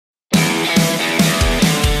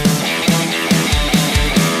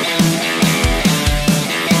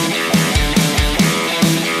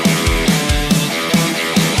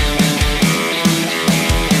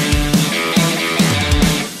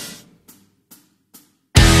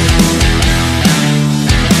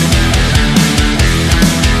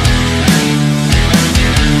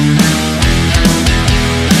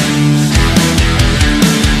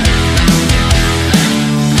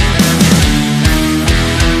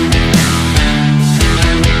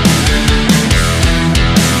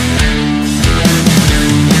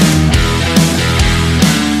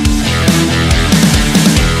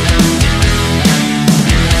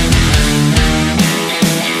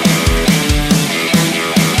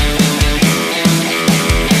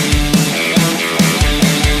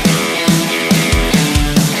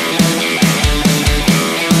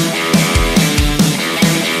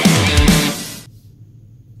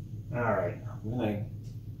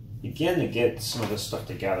begin to get some of this stuff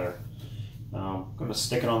together. I'm going to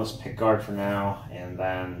stick it on this pick guard for now, and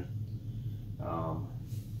then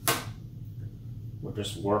we'll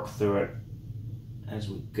just work through it as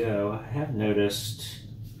we go. I have noticed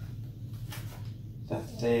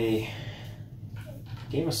that they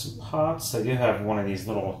gave us some pots. They do have one of these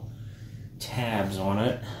little tabs on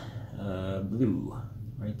it, blue,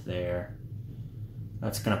 right there.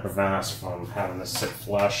 That's going to prevent us from having this sit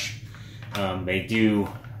flush. They do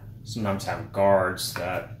sometimes have guards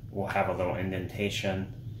that will have a little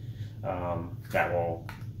indentation that will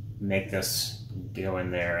make this go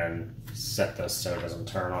in there and set this so it doesn't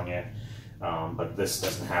turn on you. But this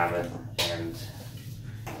doesn't have it, and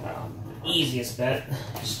the easiest bet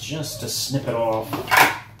is just to snip it off.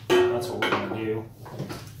 That's what we're going to do.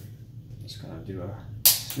 Just going to do a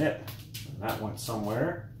snip, and that went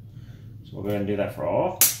somewhere. So we'll go ahead and do that for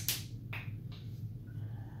all.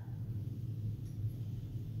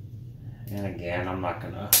 And again, I'm not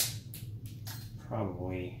going to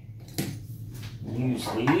probably use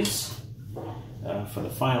these for the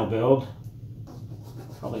final build.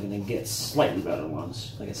 Probably going to get slightly better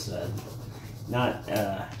ones, like I said. Not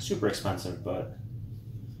super expensive, but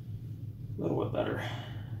a little bit better.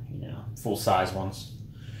 You know, full-size ones.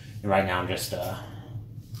 And right now I'm just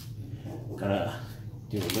gonna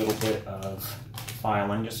do a little bit of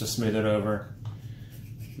filing just to smooth it over.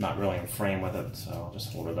 Not really in frame with it, so I'll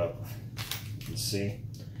just hold it up. You can see,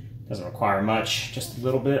 doesn't require much, just a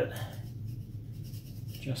little bit,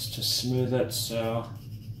 just to smooth it so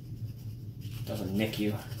it doesn't nick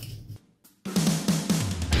you.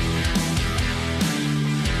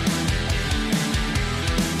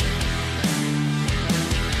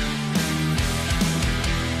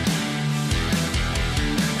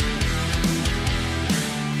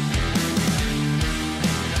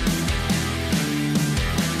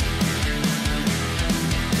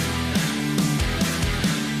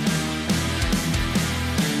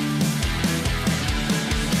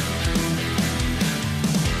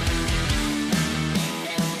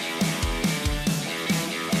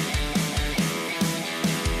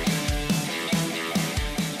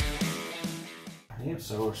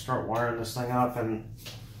 So we'll start wiring this thing up, and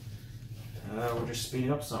we'll just speed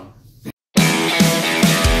it up some.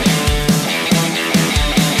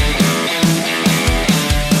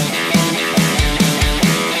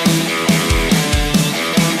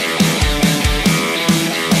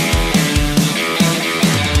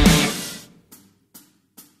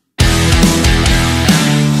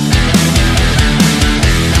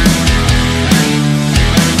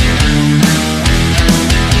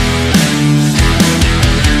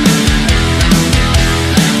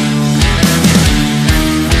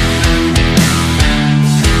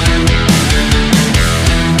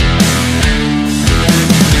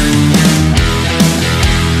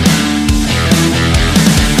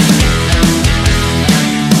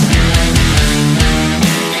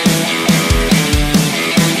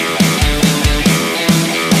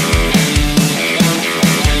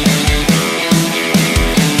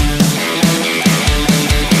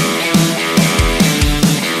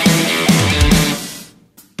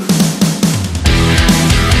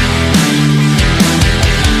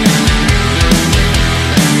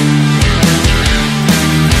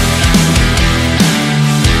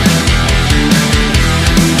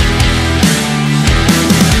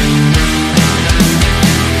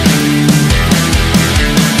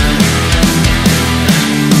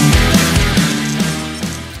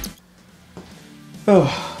 Oh,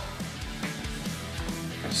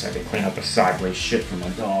 I just had to clean up the sideways shit from my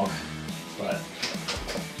dog, but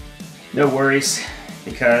no worries,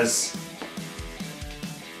 because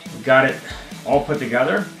we got it all put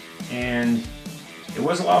together, and it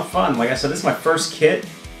was a lot of fun. Like I said, this is my first kit,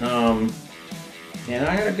 and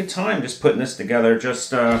I had a good time just putting this together, just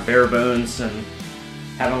bare bones, and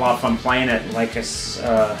having a lot of fun playing it. Like I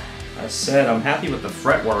said, I'm happy with the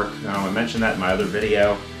fretwork. I mentioned that in my other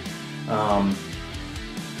video.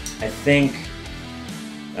 I think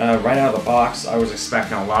right out of the box, I was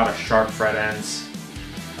expecting a lot of sharp fret ends.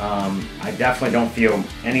 I definitely don't feel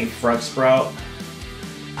any fret sprout.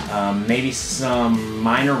 Maybe some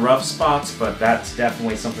minor rough spots, but that's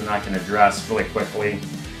definitely something I can address really quickly.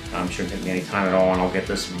 Shouldn't take me any time at all, and I'll get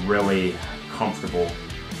this really comfortable.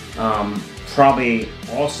 Probably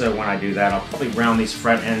also when I do that, I'll probably round these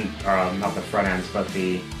fret ends, not the fret ends, but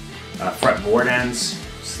the fretboard ends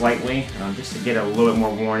slightly, just to get a little bit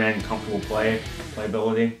more worn in, comfortable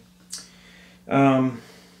playability. But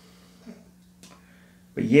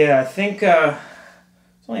yeah, I think there's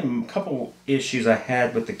only a couple issues I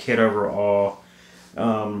had with the kit overall.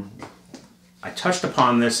 I touched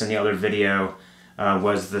upon this in the other video.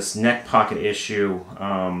 was this neck pocket issue.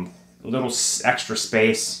 A little extra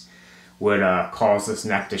space would cause this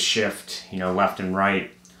neck to shift, left and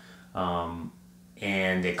right.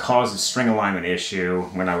 And it caused a string alignment issue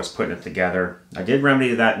when I was putting it together. I did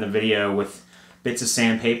remedy that in the video with bits of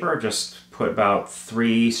sandpaper. Just put about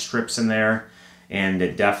 3 strips in there, and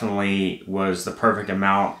it definitely was the perfect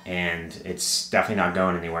amount, and it's definitely not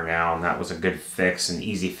going anywhere now, and that was a good fix, an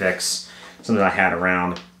easy fix, something I had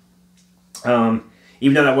around.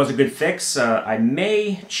 Even though that was a good fix, I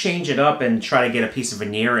may change it up and try to get a piece of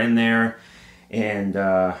veneer in there, and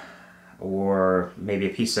or maybe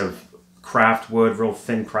a piece of craft wood, real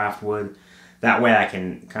thin craft wood. That way I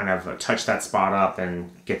can kind of touch that spot up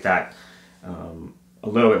and get that a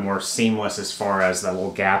little bit more seamless as far as that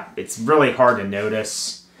little gap. It's really hard to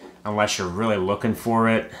notice unless you're really looking for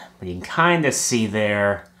it, but you can kind of see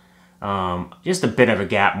there just a bit of a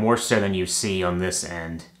gap, more so than you see on this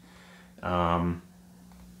end.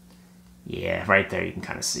 Yeah, right there you can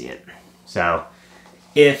kind of see it. So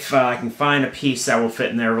if I can find a piece that will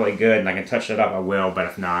fit in there really good and I can touch it up, I will, but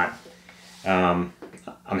if not, I'm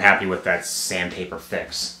happy with that sandpaper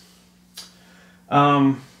fix.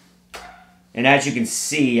 And as you can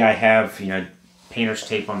see, I have, painter's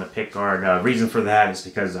tape on the pickguard. Reason for that is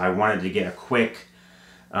because I wanted to get a quick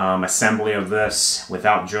assembly of this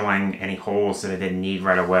without drilling any holes that I didn't need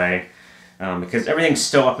right away. Because everything's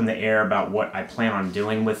still up in the air about what I plan on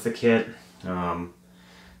doing with the kit.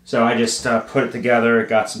 So I just put it together,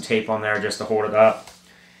 got some tape on there just to hold it up.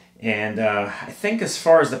 And I think as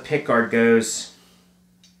far as the pickguard goes,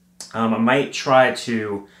 I might try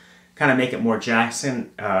to kind of make it more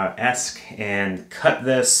Jackson-esque and cut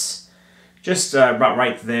this just about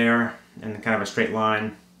right there in kind of a straight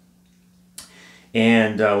line.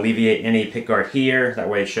 And alleviate any pickguard here. That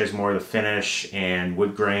way it shows more of the finish and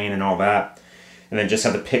wood grain and all that. And then just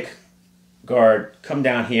have the pickguard come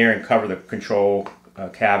down here and cover the control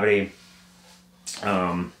cavity.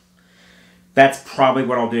 That's probably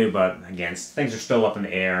what I'll do, but again, things are still up in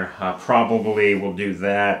the air. Probably will do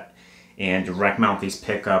that and direct mount these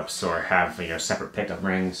pickups or have separate pickup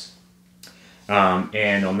rings.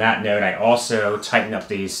 And on that note, I also tightened up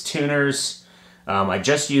these tuners. I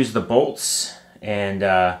just used the bolts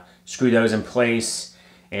and screw those in place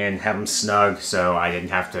and have them snug, so I didn't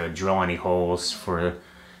have to drill any holes for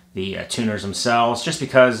the tuners themselves, just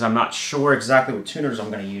because I'm not sure exactly what tuners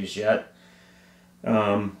I'm going to use yet.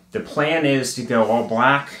 The plan is to go all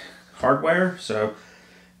black hardware, so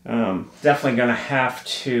definitely going to have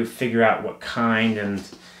to figure out what kind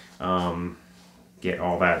and get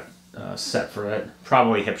all that set for it.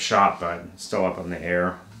 Probably hip shot, but still up in the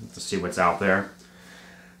air to see what's out there.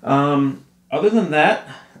 Other than that,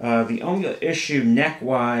 the only issue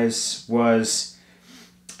neck-wise was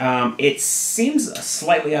it seems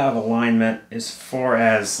slightly out of alignment as far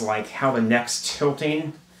as like how the neck's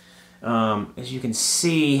tilting. As you can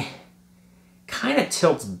see, kind of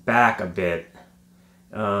tilts back a bit.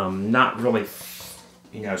 Not really,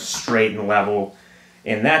 straight and level.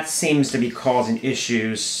 And that seems to be causing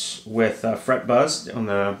issues with fret buzz on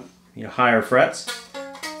the higher frets.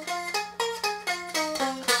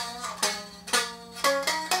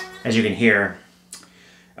 As you can hear,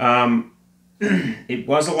 it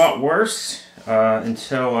was a lot worse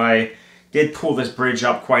until I did pull this bridge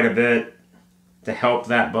up quite a bit to help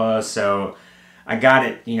that buzz. So I got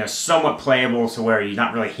it, somewhat playable to where you're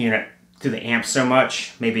not really hearing it through the amp so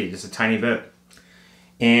much, maybe just a tiny bit.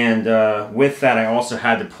 And with that, I also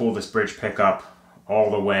had to pull this bridge pickup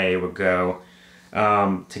all the way it would go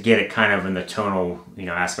to get it kind of in the tonal,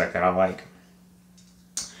 aspect that I like.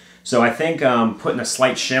 So I think putting a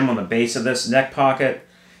slight shim on the base of this neck pocket,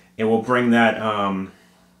 it will bring that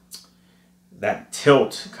that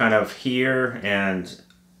tilt kind of here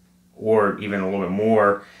or even a little bit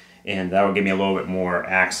more, and that will give me a little bit more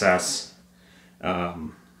access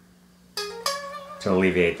to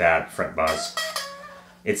alleviate that fret buzz.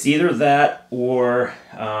 It's either that or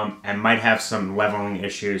I might have some leveling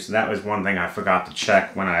issues. That was one thing I forgot to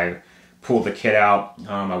check when I pulled the kit out.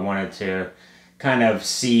 I wanted to kind of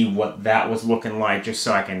see what that was looking like just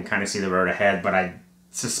so I can kind of see the road ahead, but I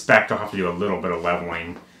suspect I'll have to do a little bit of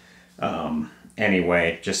leveling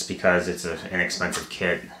anyway, just because it's an inexpensive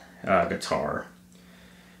kit guitar.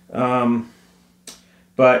 But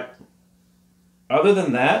other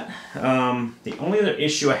than that, the only other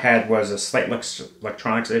issue I had was a slight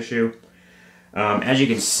electronics issue. As you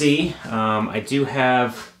can see, I do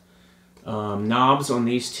have knobs on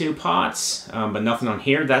these two pots, but nothing on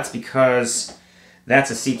here. That's because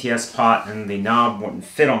that's a CTS pot and the knob wouldn't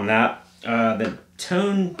fit on that. The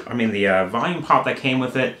volume pot that came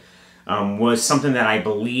with it was something that I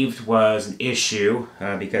believed was an issue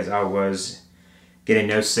because I was getting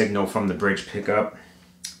no signal from the bridge pickup.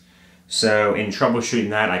 So in troubleshooting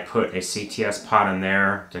that, I put a CTS pot in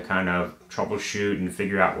there to kind of troubleshoot and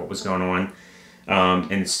figure out what was going on.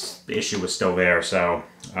 And the issue was still there, so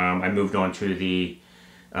I moved on to the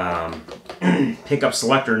pickup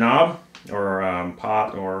selector knob, or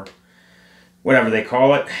pot, or whatever they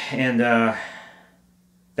call it, and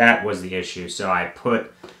that was the issue. So I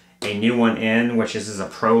put a new one in, which is a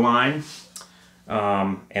Pro line,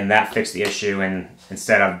 and that fixed the issue, and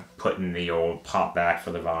instead of putting the old pot back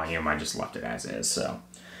for the volume, I just left it as is. So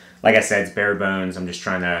like I said, it's bare bones. I'm just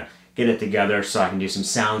trying to get it together so I can do some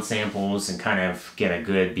sound samples and kind of get a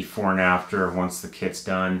good before and after once the kit's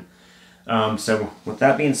done. So with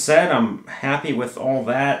that being said, I'm happy with all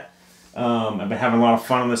that. I've been having a lot of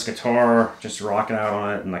fun on this guitar, just rocking out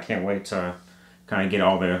on it, and I can't wait to kind of get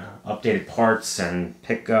all the updated parts and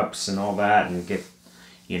pickups and all that, and get,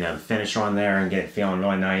 you know, the finish on there and get it feeling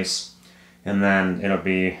really nice. And then it'll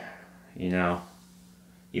be, you know,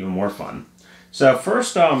 even more fun. So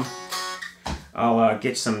first, I'll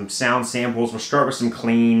get some sound samples. We'll start with some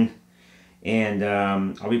clean, and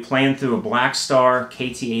I'll be playing through a Blackstar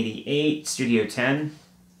KT88 Studio 10.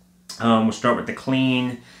 We'll start with the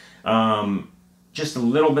clean, just a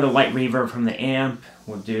little bit of light reverb from the amp.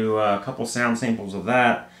 We'll do a couple sound samples of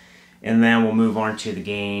that, and then we'll move on to the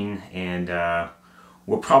gain, and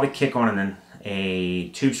we'll probably kick on a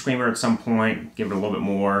tube screamer at some point, give it a little bit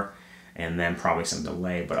more, and then probably some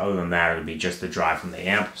delay. But other than that, it would be just the drive from the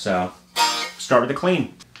amp. So start with the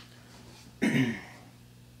clean.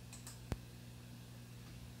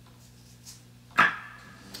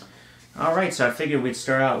 Alright, so I figured we'd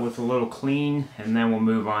start out with a little clean, and then we'll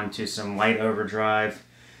move on to some light overdrive,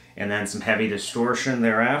 and then some heavy distortion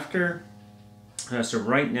thereafter. So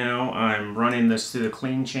right now I'm running this through the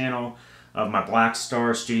clean channel of my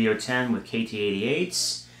Blackstar Studio 10 with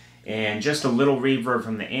KT88s, and just a little reverb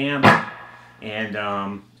from the amp, and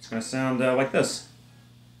it's going to sound like this.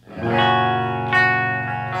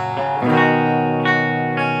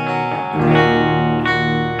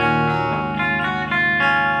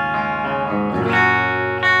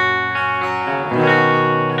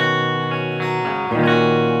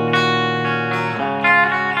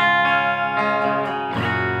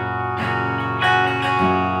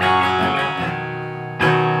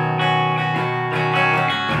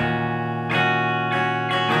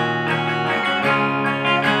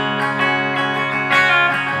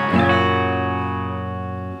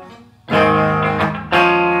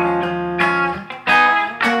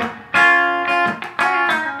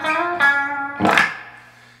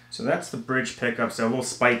 So that's the bridge pickup, so a little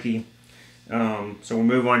spiky. So we'll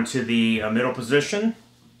move on to the middle position.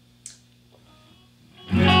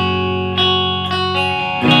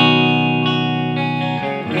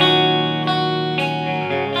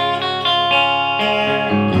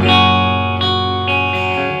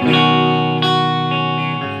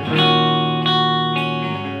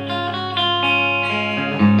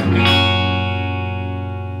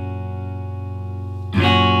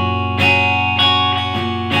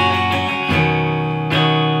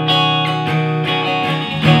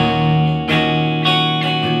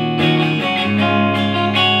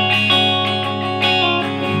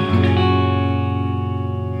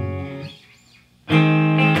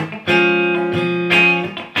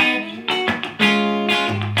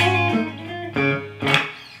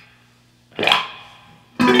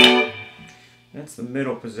 That's the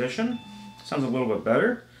middle position. Sounds a little bit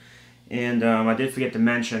better. And I did forget to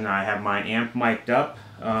mention I have my amp mic'd up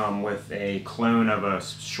with a clone of a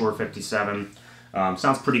Shure 57.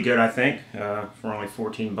 Sounds pretty good, I think, for only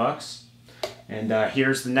 14 bucks. And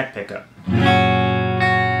here's the neck pickup.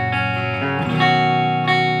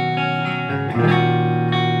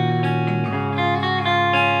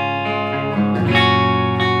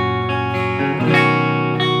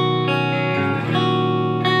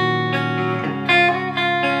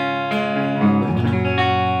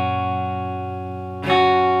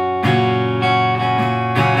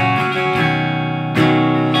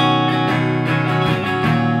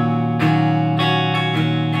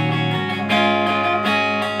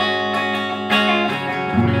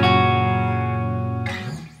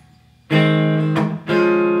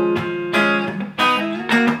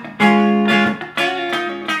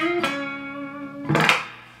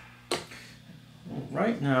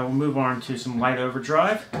 Now we'll move on to some light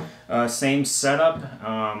overdrive. Same setup.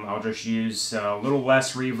 I'll just use a little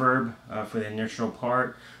less reverb for the initial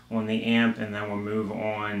part on the amp, and then we'll move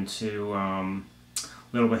on to a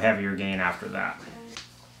little bit heavier gain after that.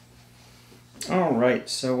 Alright,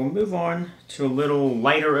 so we'll move on to a little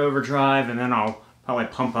lighter overdrive, and then I'll probably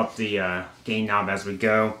pump up the gain knob as we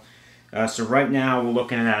go. So right now we're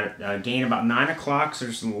looking at a gain about 9 o'clock, so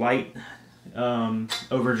just a light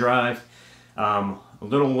overdrive. A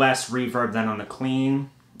little less reverb than on the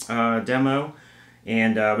clean demo,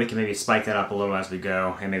 and we can maybe spike that up a little as we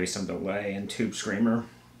go, and maybe some delay and tube screamer.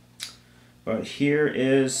 But here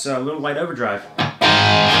is a little light overdrive.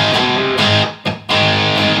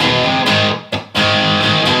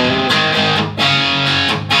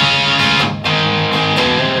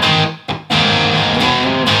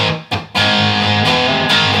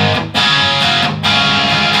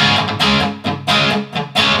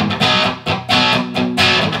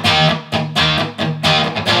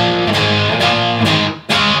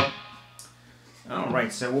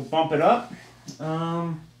 So we'll bump it up.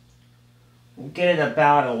 We'll get it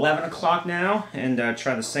about 11 o'clock now and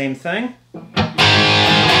try the same thing.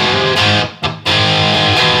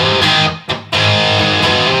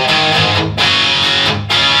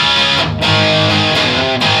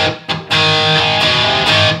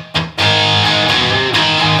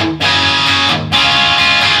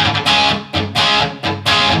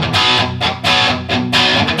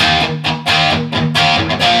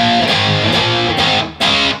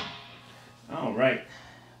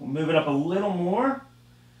 We'll move it up a little more.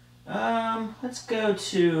 Let's go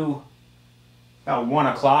to about 1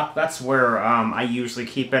 o'clock. That's where I usually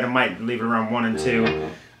keep it. I might leave it around 1 and 2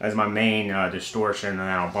 as my main distortion, and then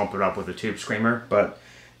I'll bump it up with a tube screamer. But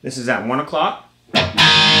this is at 1 o'clock.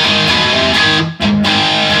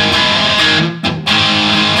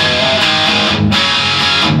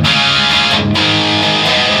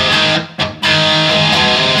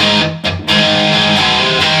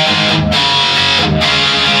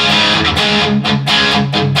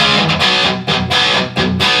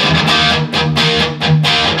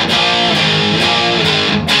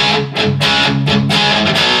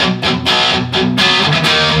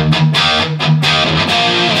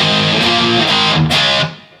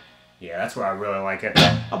 That's where I really like it.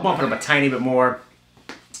 I'll bump it up a tiny bit more.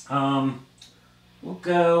 We'll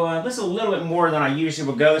go, this is a little bit more than I usually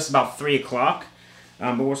would go. This is about 3 o'clock,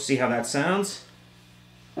 but we'll see how that sounds.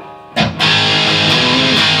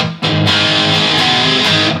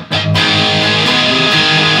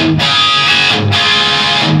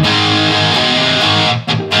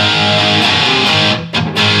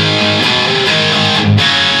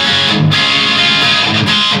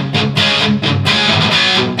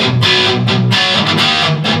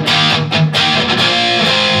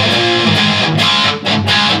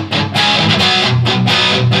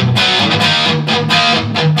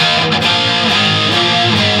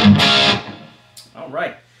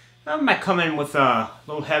 I might come in with a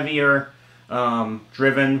little heavier,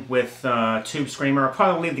 driven with tube screamer. I'll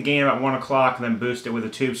probably leave the gain about 1 o'clock and then boost it with a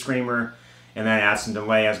tube screamer and then add some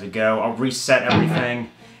delay as we go. I'll reset everything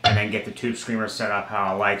and then get the tube screamer set up how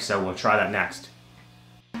I like, so we'll try that next.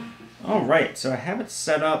 Alright, so I have it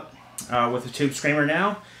set up with the tube screamer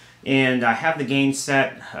now, and I have the gain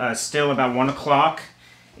set still about 1 o'clock,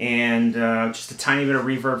 and just a tiny bit of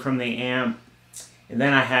reverb from the amp. And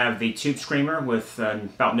then I have the tube screamer with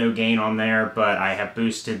about no gain on there, but I have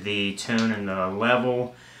boosted the tone and the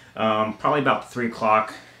level, probably about 3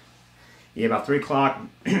 o'clock. Yeah, about 3 o'clock,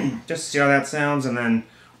 just to see how that sounds, and then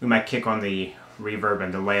we might kick on the reverb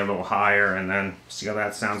and delay a little higher, and then see how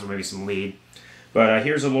that sounds with maybe some lead. But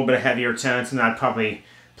here's a little bit of heavier tones, and I'd probably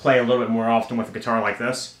play a little bit more often with a guitar like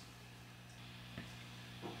this.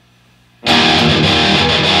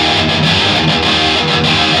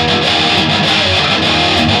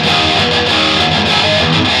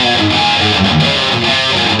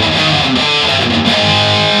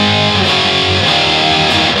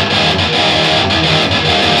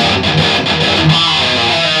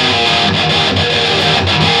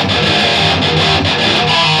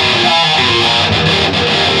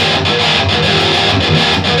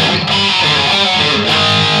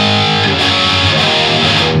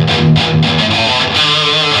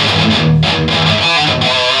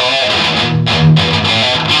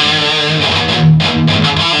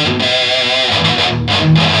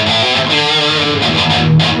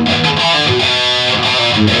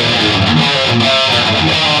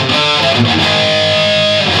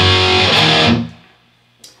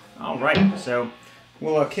 Alright, so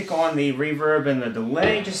we'll kick on the reverb and the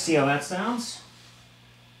delay, just see how that sounds.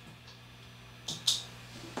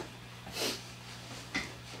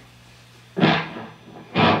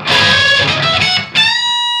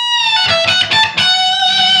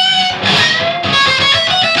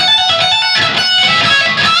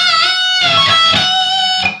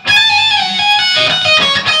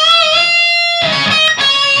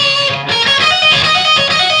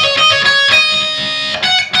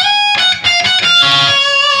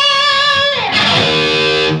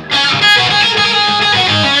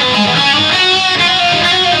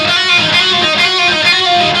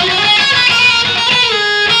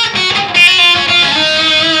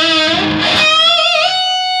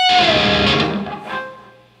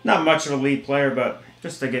 Not much of a lead player, but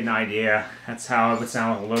just to get an idea. That's how it would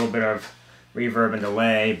sound with a little bit of reverb and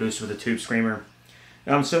delay, boosted with a tube screamer.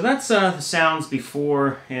 So that's the sounds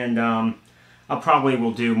before, and I'll probably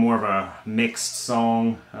will do more of a mixed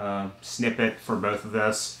song snippet for both of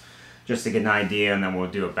this, just to get an idea, and then we'll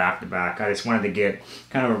do it back to back. I just wanted to get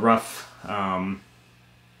kind of a rough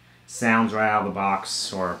sounds right out of the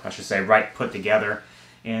box, or I should say right put together.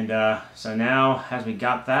 And so now, as we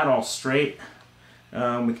got that all straight, we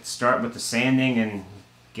can start with the sanding and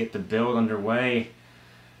get the build underway.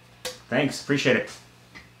 Thanks, appreciate it.